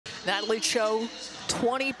Natalie Chou,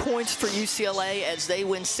 20 points for UCLA as they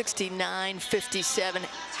win 69-57.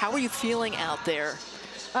 How are you feeling out there?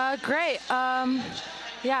 Great.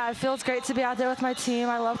 Yeah, it feels great to be out there with my team.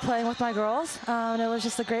 I love playing with my girls. It was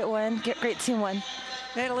just a great win, great team win.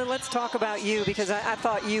 Natalie, let's talk about you, because I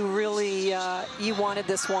thought you really, you wanted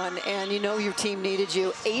this one, and you know your team needed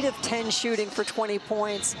you. 8 of 10 shooting for 20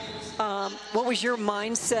 points. What was your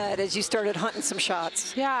mindset as you started hunting some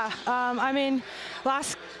shots? Yeah, I mean, a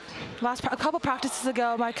couple practices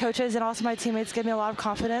ago, my coaches and also my teammates gave me a lot of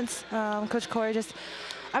confidence. Coach Corey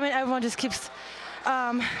everyone just keeps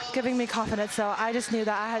giving me confidence, so I just knew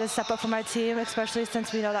that I had to step up for my team, especially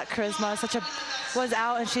since we know that Charisma was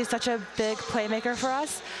out and she's such a big playmaker for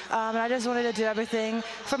us. And I just wanted to do everything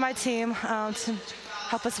for my team to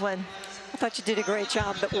help us win. I thought you did a great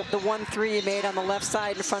job. The 1-3 you made on the left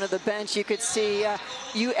side in front of the bench, you could see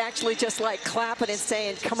you actually just like clapping and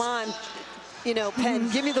saying, come on, you know, Penn,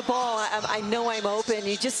 give me the ball. I know I'm open.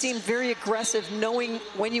 You just seemed very aggressive, knowing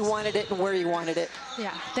when you wanted it and where you wanted it.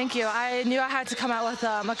 Yeah, thank you. I knew I had to come out with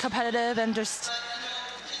a competitive and just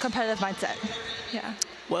competitive mindset. Yeah.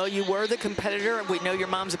 Well, you were the competitor. We know your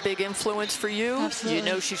mom's a big influence for you. Absolutely. You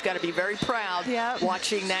know she's got to be very proud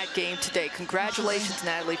watching that game today. Congratulations,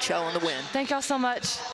 Natalie Chou, on the win. Thank y'all so much.